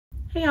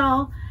Hey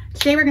y'all,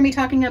 today we're going to be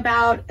talking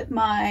about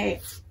my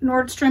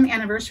Nordstrom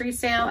anniversary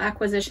sale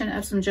acquisition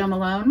of some Jo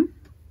Malone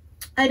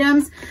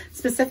items,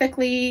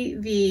 specifically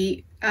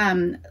the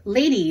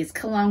ladies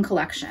cologne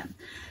collection.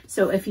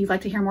 So if you'd like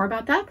to hear more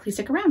about that, please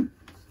stick around.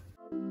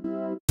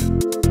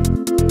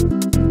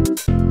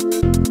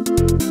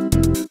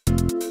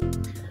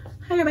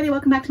 Hi everybody,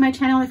 welcome back to my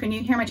channel. If you're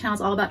new here, my channel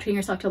is all about treating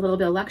yourself to a little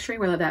bit of luxury,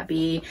 whether that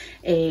be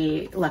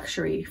a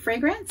luxury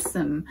fragrance,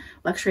 some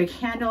luxury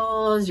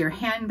candles, your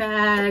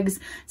handbags,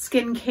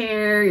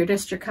 skincare,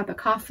 your cup of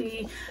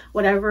coffee,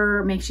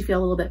 whatever makes you feel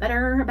a little bit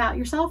better about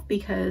yourself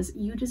because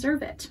you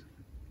deserve it.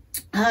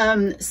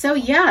 So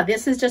yeah,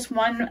 this is just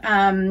one,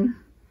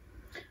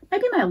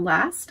 maybe my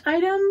last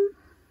item.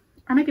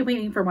 I might be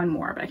waiting for one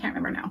more, but I can't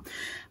remember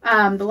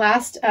now. The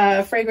last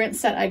fragrance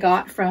set I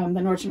got from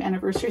the Nordstrom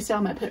anniversary sale,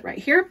 I'm gonna put it right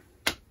here.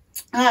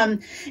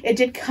 It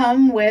did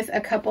come with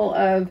a couple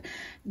of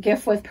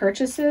gift with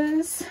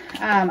purchases.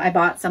 I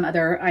bought some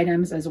other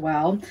items as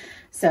well.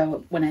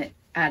 So when it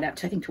added up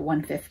to, I think, to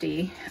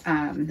 150,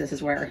 this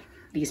is where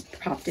these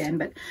popped in,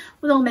 but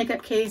little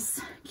makeup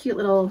case, cute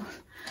little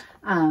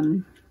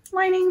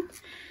lining.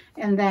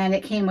 And then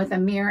it came with a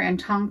Mir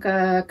and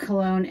Tonka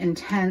Cologne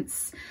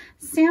Intense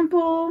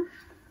sample,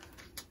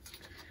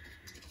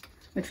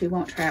 which we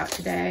won't try out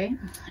today.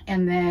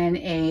 And then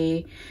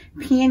a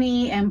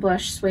Peony and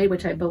Blush Suede,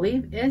 which I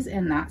believe is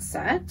in that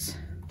set. So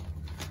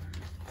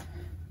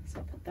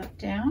I'll put that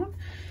down.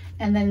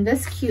 And then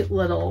this cute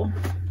little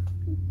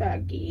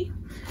baggie,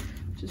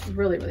 which is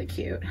really, really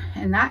cute.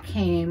 And that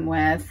came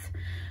with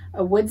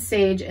a Wood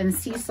Sage and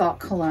Sea Salt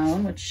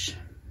Cologne, which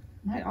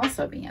might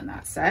also be in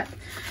that set.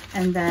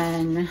 And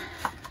then,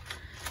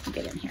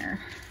 get in here,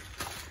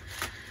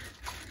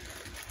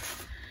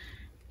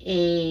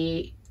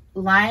 a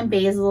Lime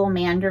Basil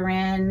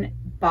Mandarin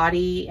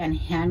body and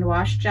hand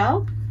wash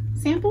gel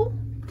sample.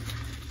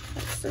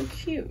 That's so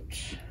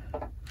cute.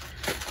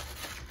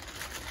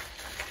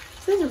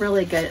 This is a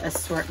really good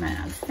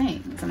assortment of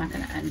things. I'm not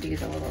going to undo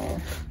the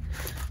little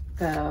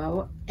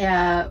bow.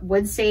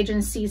 Wood Sage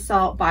and Sea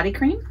Salt body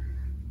cream.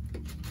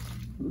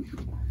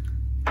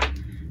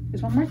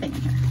 There's one more thing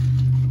in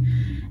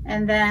here.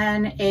 And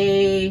then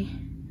a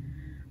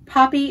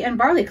Poppy and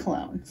Barley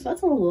Cologne. So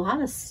that's a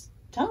lot of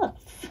stuff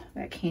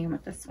that came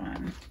with this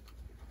one.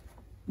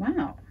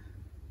 Wow.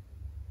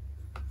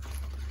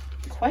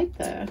 Quite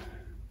the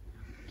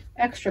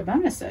extra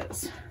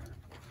bonuses.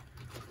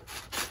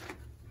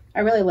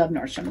 I really love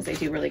Nordstrom's. They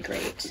do really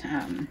great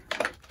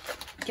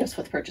gifts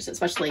with purchases,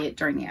 especially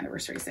during the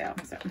anniversary sale.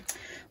 So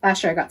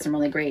last year I got some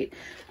really great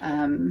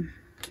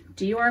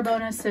Dior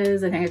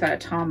bonuses. I think I got a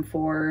Tom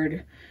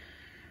Ford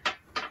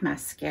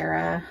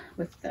mascara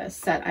with the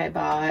set I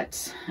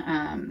bought.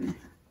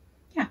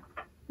 Yeah,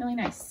 really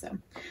nice. So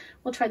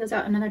we'll try those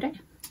out another day.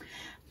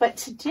 But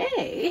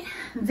today,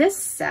 this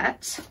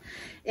set,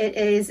 it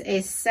is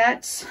a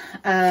set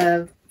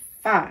of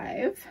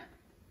 5.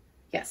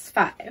 Yes,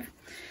 5.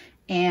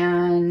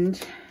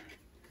 And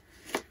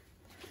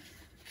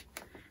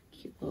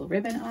cute little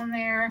ribbon on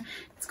there.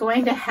 It's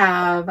going to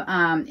have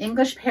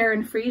English Pear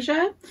and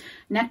Freesia,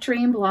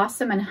 Nectarine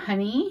Blossom and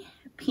Honey,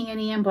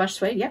 Peony and Blush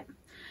Suede, yep.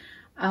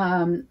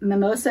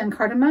 Mimosa and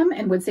Cardamom,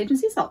 and Wood Sage and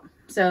Sea Salt.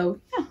 So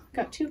yeah,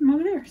 got 2 of them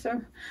over there.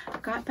 So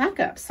I've got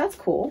backups. That's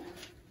cool.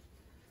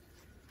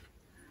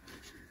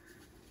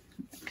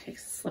 Okay,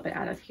 slip it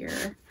out of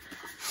here.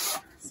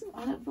 So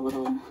out of the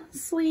little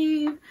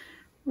sleeve,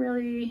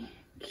 really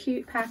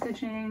cute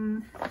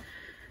packaging.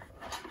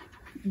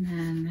 And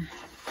then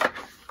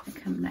they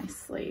come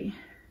nicely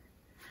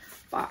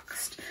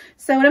boxed.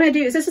 So what I'm gonna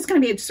do is, this is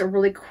gonna be just a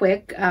really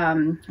quick,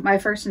 my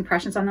first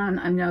impressions on them.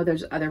 I know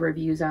there's other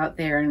reviews out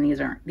there and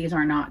these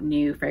are not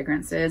new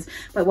fragrances,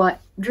 but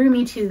what drew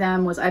me to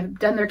them was I've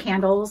done their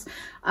candles,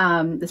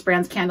 this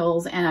brand's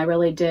candles, and I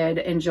really did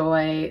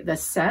enjoy the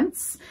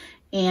scents.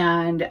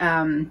 And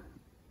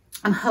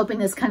I'm hoping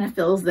this kind of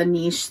fills the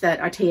niche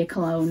that Acacia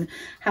Cologne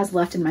has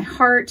left in my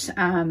heart,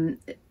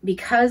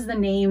 because the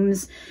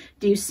names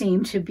do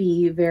seem to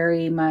be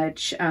very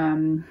much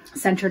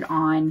centered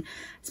on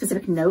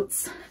specific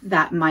notes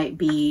that might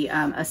be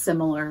a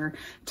similar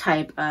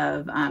type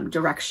of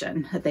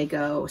direction that they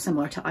go,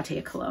 similar to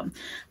Acacia Cologne.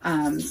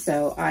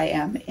 So I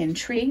am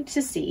intrigued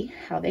to see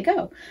how they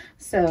go.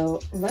 So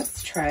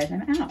let's try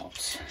them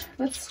out.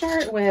 Let's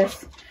start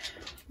with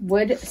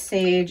Wood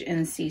Sage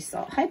and Sea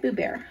Salt. Hi, Boo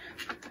Bear.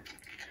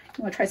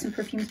 You want to try some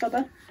perfumes,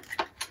 Bubba?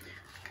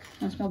 Want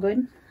to smell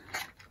good?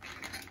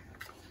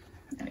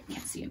 I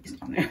can't see anything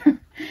on there.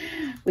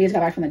 We just got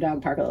back from the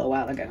dog park a little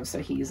while ago, so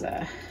he's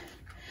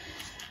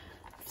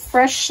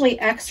freshly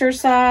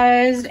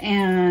exercised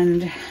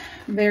and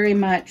very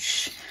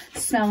much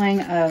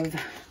smelling of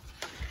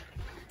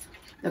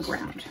the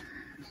ground.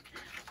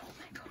 Oh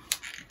my God.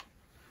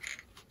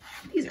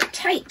 These are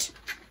tight.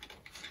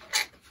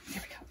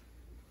 There we go.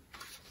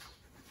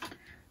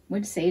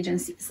 Wood Sage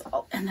and Sea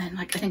Salt. And then,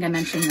 like I think I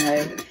mentioned,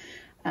 the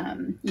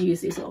use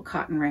these little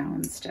cotton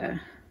rounds to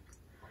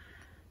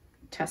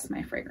test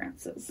my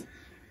fragrances.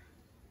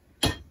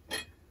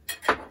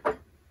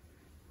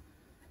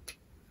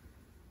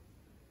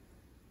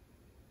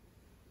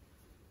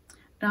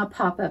 And I'll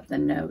pop up the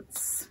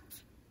notes.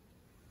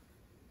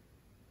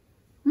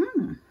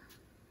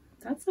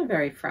 That's a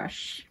very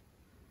fresh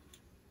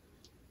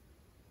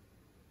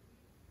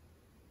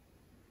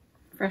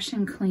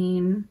and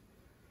clean.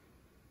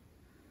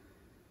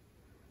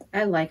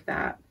 I like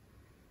that.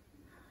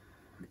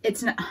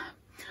 It's not,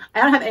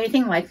 I don't have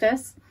anything like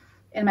this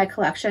in my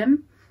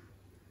collection,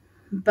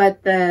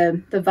 but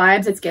the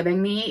vibes it's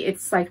giving me,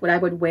 it's like what I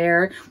would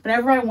wear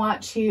whenever I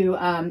want to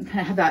kind of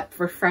have that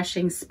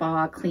refreshing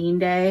spa clean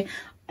day.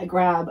 I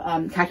grab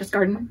Cactus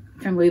Garden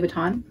from Louis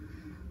Vuitton,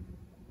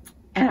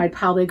 and I'd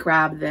probably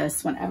grab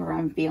this whenever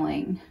I'm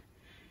feeling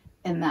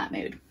in that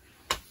mood.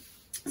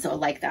 So I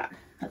like that.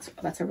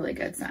 That's a really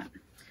good scent.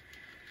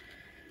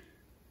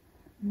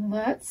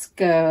 Let's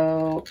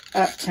go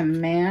up to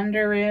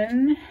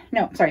Mimosa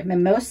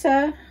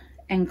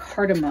and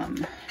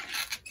Cardamom.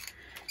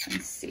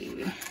 Let's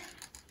see.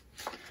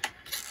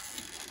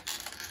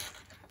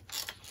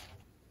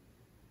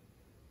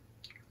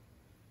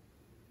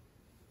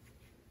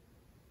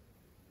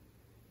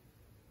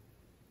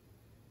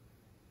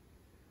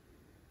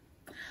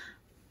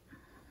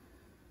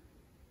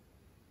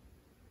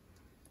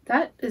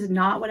 That is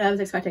not what I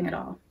was expecting at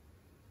all.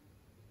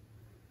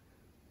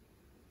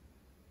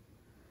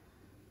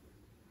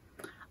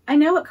 I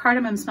know what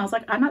cardamom smells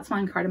like. I'm not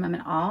smelling cardamom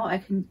at all.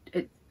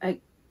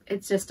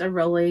 It's just a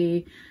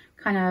really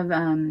kind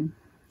of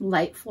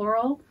light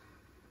floral,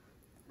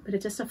 but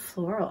it's just a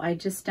floral. I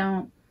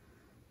don't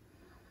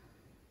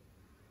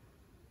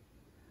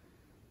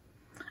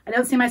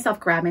see myself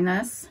grabbing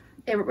this.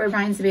 It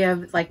reminds me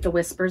of like the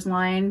Whispers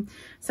line.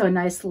 So a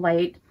nice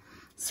light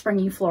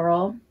springy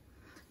floral,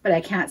 but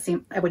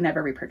I would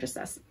never repurchase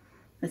this.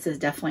 This is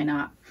definitely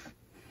not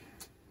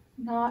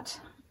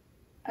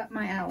up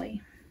my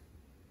alley.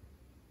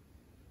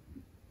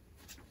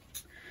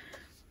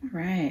 All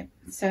right,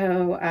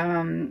 so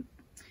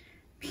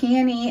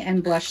Peony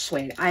and Blush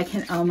Suede. I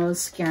can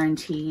almost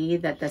guarantee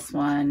that this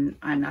one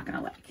I'm not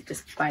gonna like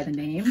just by the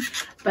name,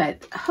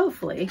 but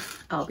hopefully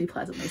I'll be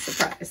pleasantly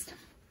surprised.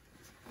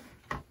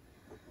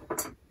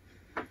 Grab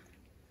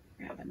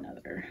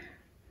another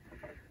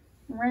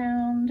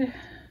round.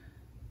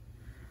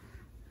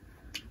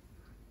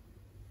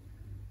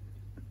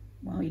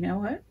 Well, you know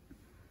what?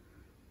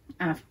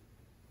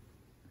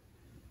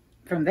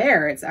 From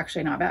there, it's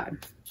actually not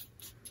bad.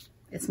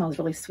 It smells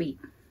really sweet.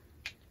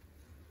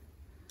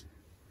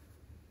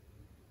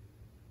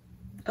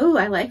 Oh,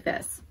 I like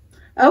this.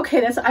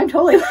 Okay, I'm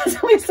totally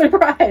pleasantly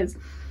surprised.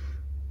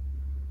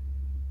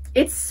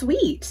 It's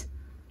sweet.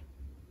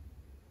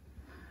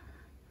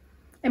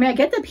 I mean, I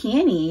get the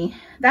peony,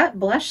 that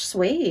blush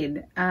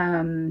suede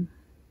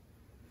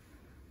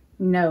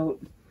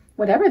note,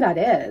 whatever that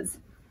is.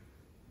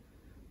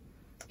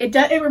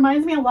 It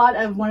reminds me a lot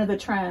of one of the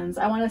trends.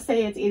 I want to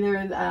say it's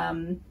either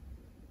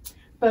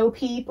Bo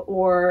Peep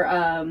or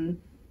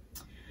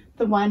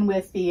the one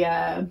with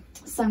the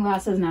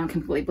sunglasses. Now I'm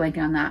completely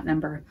blanking on that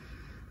number.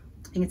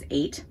 I think it's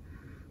 8.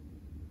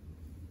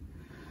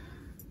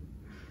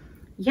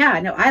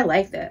 Yeah, no, I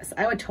like this.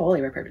 I would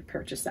totally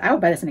purchase it. I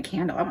would buy this in a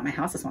candle. I want my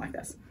house to smell like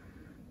this.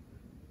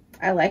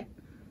 I like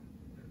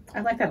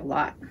that a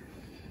lot.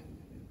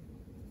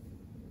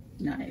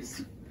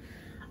 Nice.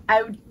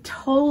 I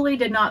totally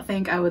did not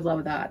think I would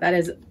love that. That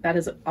is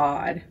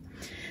odd.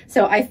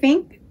 So I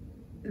think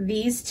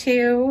these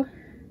two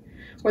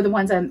were the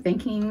ones I'm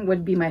thinking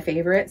would be my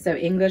favorite. So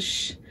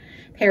English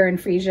Pear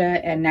Freesia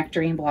and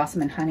Nectarine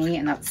Blossom and Honey,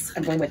 and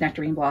I'm going with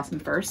Nectarine Blossom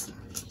first.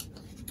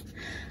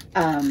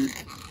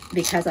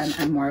 Because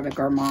I'm more of a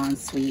gourmand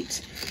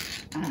sweet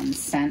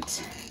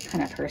scent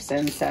kind of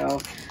person.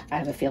 So I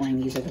have a feeling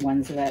these are the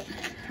ones that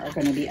are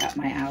going to be up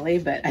my alley,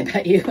 but I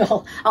bet you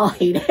I'll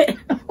hate it.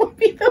 I'll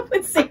be the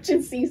with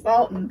Sage Sea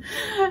Salt and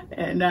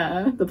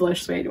the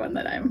Blush Suede one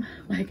that I'm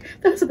like,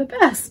 those are the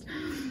best.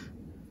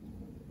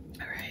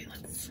 All right,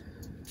 let's.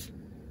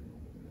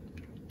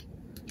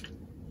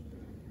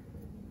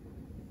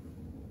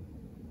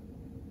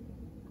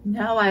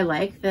 No, I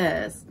like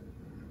this.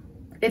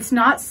 It's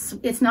not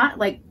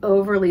like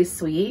overly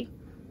sweet.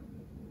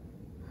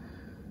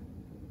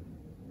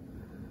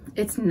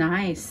 It's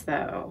nice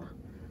though.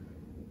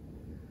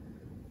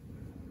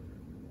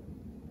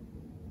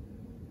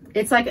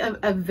 It's like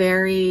a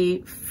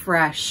very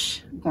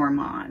fresh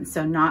gourmand.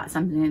 So not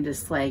something to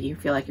just like, you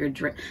feel like you're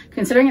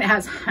considering it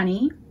has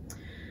honey.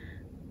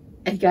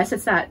 I guess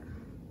it's that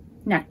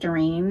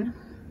nectarine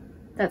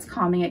that's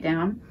calming it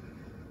down.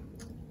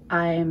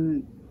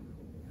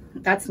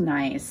 That's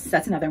nice.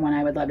 That's another one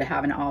I would love to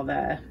have in all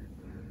the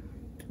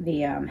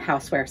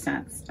houseware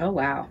scents. Oh,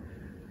 wow.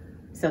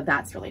 So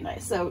that's really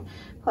nice. So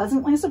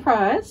pleasantly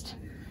surprised.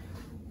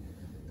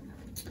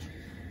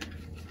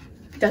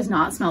 Does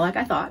not smell like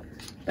I thought,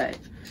 but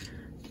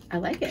I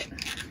like it.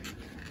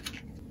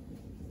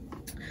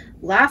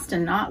 Last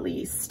and not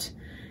least,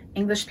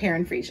 English Pear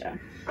and Freesia.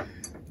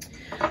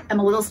 I'm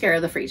a little scared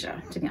of the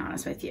Freesia, to be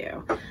honest with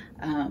you.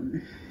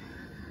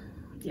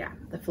 Yeah,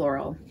 the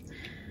floral.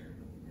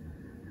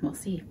 We'll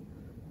see.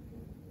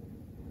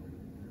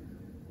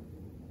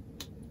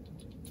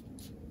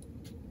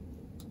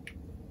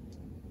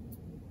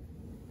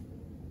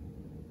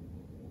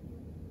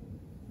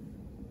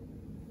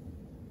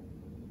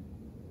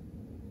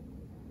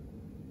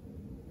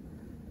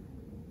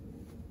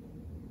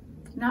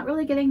 not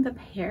really getting the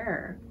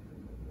pear.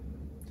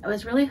 I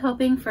was really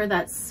hoping for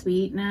that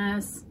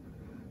sweetness,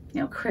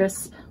 you know,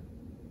 crisp.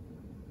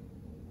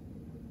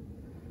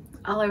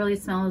 All I really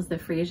smell is the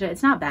freesia.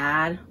 It's not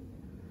bad.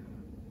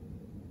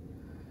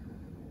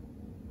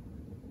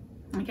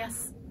 I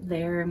guess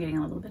there I'm getting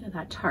a little bit of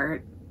that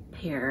tart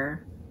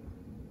pear.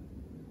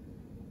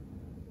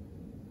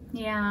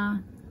 Yeah.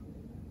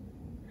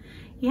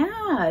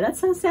 Yeah, that's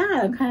so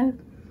sad.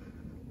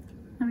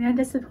 I'm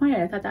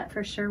disappointed. I thought that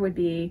for sure would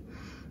be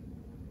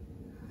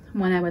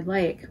one I would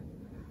like.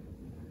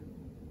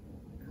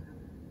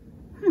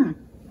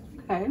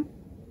 Okay.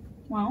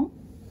 Well,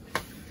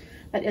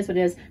 that is what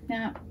it is.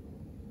 Now,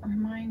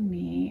 remind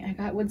me, I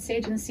got wood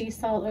sage and sea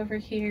salt over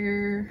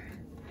here.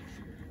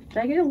 Did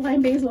I get a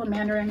lime basil and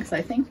mandarin? Because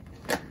I think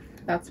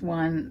that's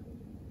one.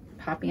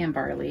 Poppy and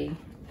barley.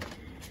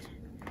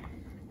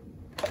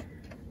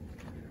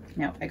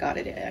 No, I got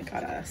it. I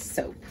got a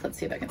soap. Let's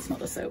see if I can smell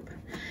the soap.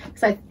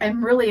 Because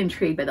I'm really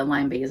intrigued by the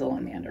lime basil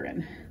and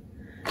mandarin.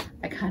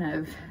 I kind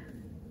of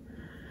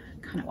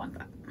want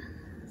that.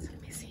 So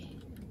let me see.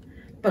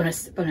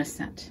 Bonus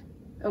scent.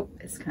 Oh,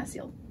 it's kind of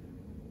sealed.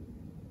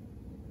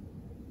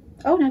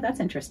 Oh no,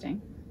 that's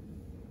interesting.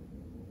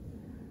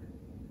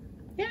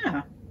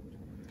 Yeah.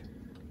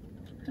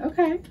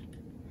 Okay.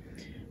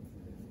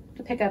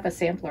 To pick up a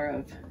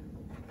sampler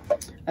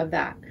of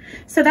that.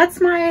 So that's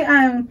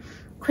my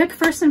quick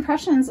first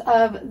impressions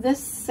of this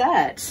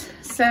set.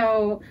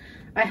 So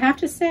I have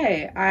to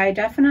say, I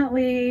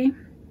definitely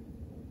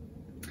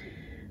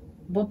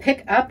will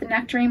pick up the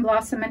Nectarine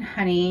Blossom and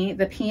Honey,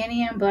 the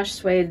Peony and Blush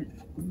Suede,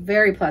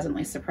 very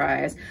pleasantly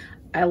surprised.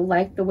 I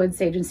like the wood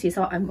sage and sea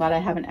salt. I'm glad I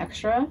have an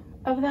extra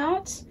of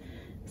that.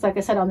 It's like I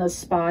said, on those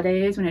spa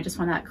days when I just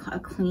want a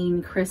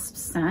clean, crisp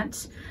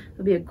scent,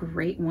 it'll be a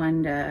great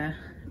one to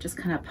just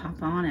kind of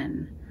pop on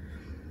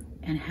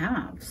and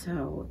have.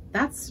 So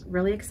that's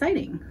really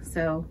exciting.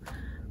 So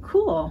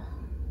cool.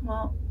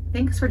 Well,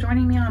 thanks for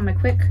joining me on my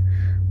quick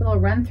little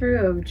run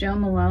through of Jo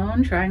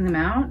Malone, trying them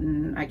out,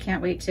 and I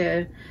can't wait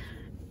to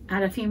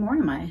add a few more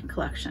to my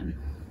collection.